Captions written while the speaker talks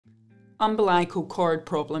Umbilical cord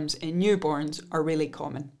problems in newborns are really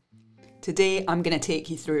common. Today I'm going to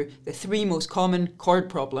take you through the 3 most common cord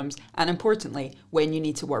problems and, importantly, when you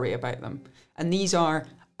need to worry about them. And these are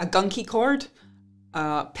a gunky cord,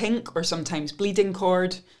 a pink or sometimes bleeding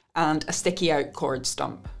cord, and a sticky out cord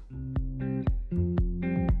stump.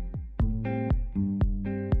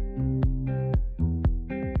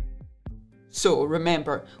 So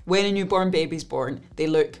remember, when a newborn baby's born, they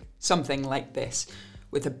look something like this,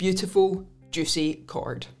 with a beautiful, juicy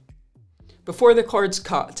cord. Before the cord's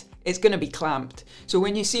cut, it's going to be clamped. So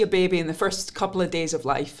when you see a baby in the first couple of days of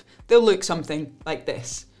life, they'll look something like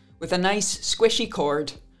this, with a nice squishy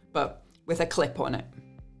cord, but with a clip on it.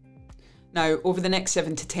 Now, over the next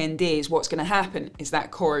 7 to 10 days, what's going to happen is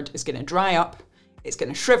that cord is going to dry up, it's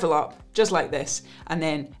going to shrivel up, just like this, and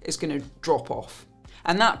then it's going to drop off.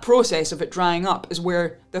 And that process of it drying up is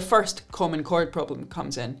where the first common cord problem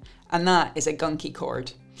comes in, and that is a gunky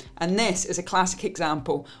cord. And this is a classic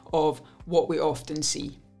example of what we often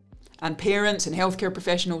see. And parents and healthcare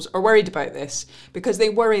professionals are worried about this because they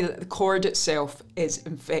worry that the cord itself is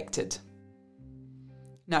infected.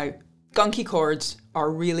 Now, gunky cords are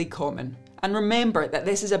really common. And remember that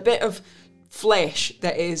this is a bit of flesh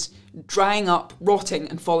that is drying up, rotting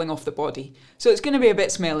and falling off the body. So it's going to be a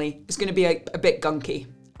bit smelly, it's going to be a bit gunky,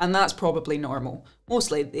 and that's probably normal.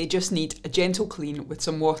 Mostly they just need a gentle clean with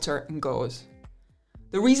some water and gauze.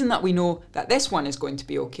 The reason that we know that this one is going to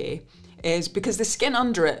be okay is because the skin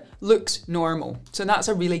under it looks normal, so that's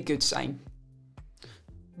a really good sign.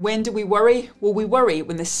 When do we worry? Well, we worry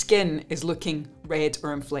when the skin is looking red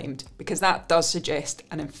or inflamed, because that does suggest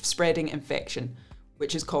a spreading infection,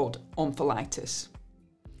 which is called omphalitis.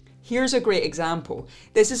 Here's a great example.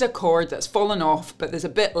 This is a cord that's fallen off, but there's a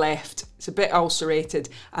bit left, it's a bit ulcerated,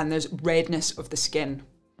 and there's redness of the skin.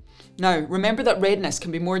 Now, remember that redness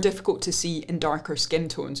can be more difficult to see in darker skin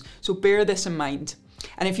tones, so bear this in mind.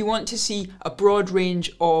 And if you want to see a broad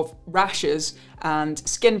range of rashes and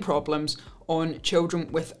skin problems on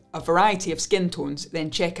children with a variety of skin tones,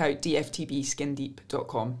 then check out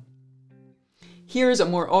dftbskindeep.com. Here's a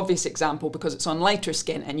more obvious example because it's on lighter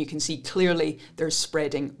skin and you can see clearly there's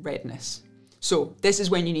spreading redness. So this is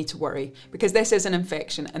when you need to worry, because this is an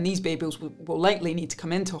infection and these babies will likely need to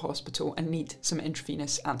come into hospital and need some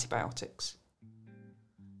intravenous antibiotics.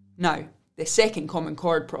 Now, the second common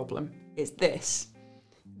cord problem is this.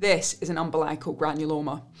 This is an umbilical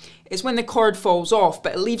granuloma. It's when the cord falls off,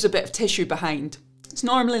 but it leaves a bit of tissue behind. It's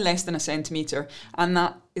normally less than 1 centimetre, and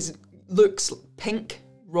that looks pink,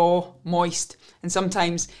 raw, moist, and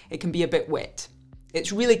sometimes it can be a bit wet.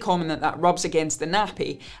 It's really common that rubs against the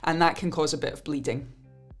nappy, and that can cause a bit of bleeding.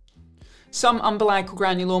 Some umbilical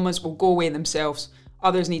granulomas will go away themselves.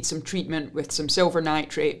 Others need some treatment with some silver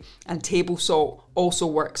nitrate, and table salt also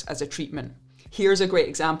works as a treatment. Here's a great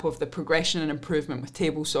example of the progression and improvement with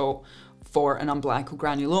table salt for an umbilical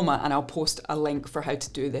granuloma, and I'll post a link for how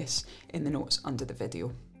to do this in the notes under the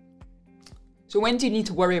video. So when do you need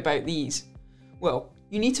to worry about these? Well,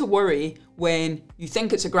 you need to worry when you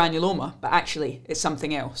think it's a granuloma, but actually it's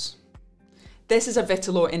something else. This is a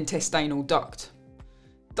vitellointestinal duct.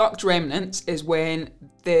 Duct remnants is when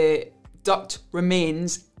the duct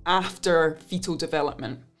remains after fetal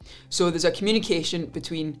development. So there's a communication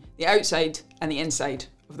between the outside and the inside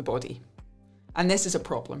of the body. And this is a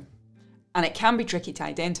problem. And it can be tricky to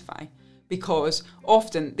identify because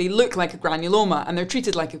often they look like a granuloma and they're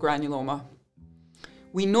treated like a granuloma.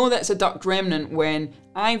 We know that it's a duct remnant when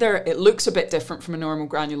either it looks a bit different from a normal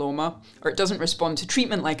granuloma or it doesn't respond to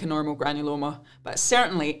treatment like a normal granuloma, but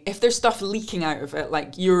certainly if there's stuff leaking out of it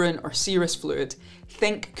like urine or serous fluid,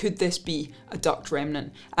 think, could this be a duct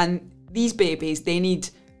remnant? And these babies, they need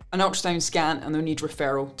an ultrasound scan and they'll need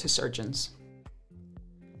referral to surgeons.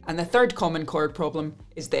 And the third common cord problem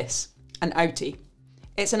is this, an outie.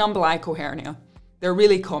 It's an umbilical hernia. They're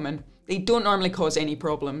really common. They don't normally cause any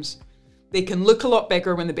problems. They can look a lot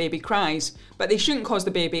bigger when the baby cries, but they shouldn't cause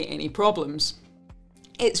the baby any problems.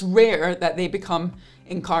 It's rare that they become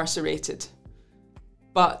incarcerated.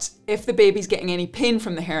 But if the baby's getting any pain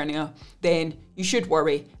from the hernia, then you should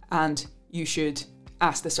worry and you should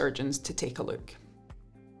ask the surgeons to take a look.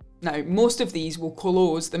 Now, most of these will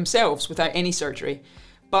close themselves without any surgery,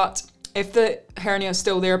 but if the hernia is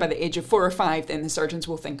still there by the age of 4 or 5, then the surgeons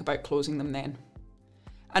will think about closing them then.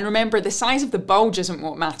 And remember, the size of the bulge isn't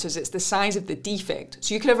what matters, it's the size of the defect.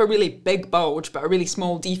 So you could have a really big bulge, but a really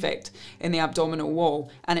small defect in the abdominal wall,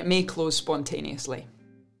 and it may close spontaneously.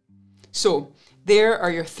 So, there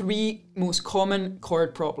are your 3 most common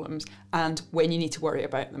cord problems and when you need to worry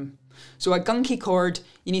about them. So a gunky cord,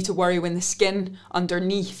 you need to worry when the skin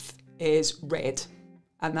underneath is red,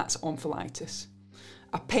 and that's omphalitis.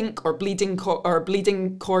 A pink or bleeding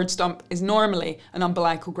cord stump is normally an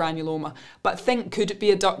umbilical granuloma, but think, could it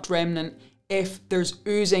be a duct remnant if there's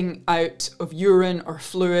oozing out of urine or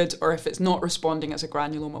fluid, or if it's not responding as a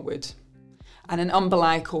granuloma would? And an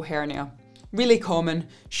umbilical hernia, really common,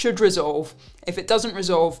 should resolve. If it doesn't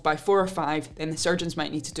resolve by 4 or 5, then the surgeons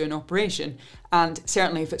might need to do an operation. And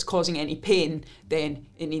certainly if it's causing any pain, then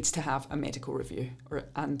it needs to have a medical review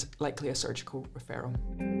and likely a surgical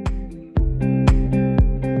referral.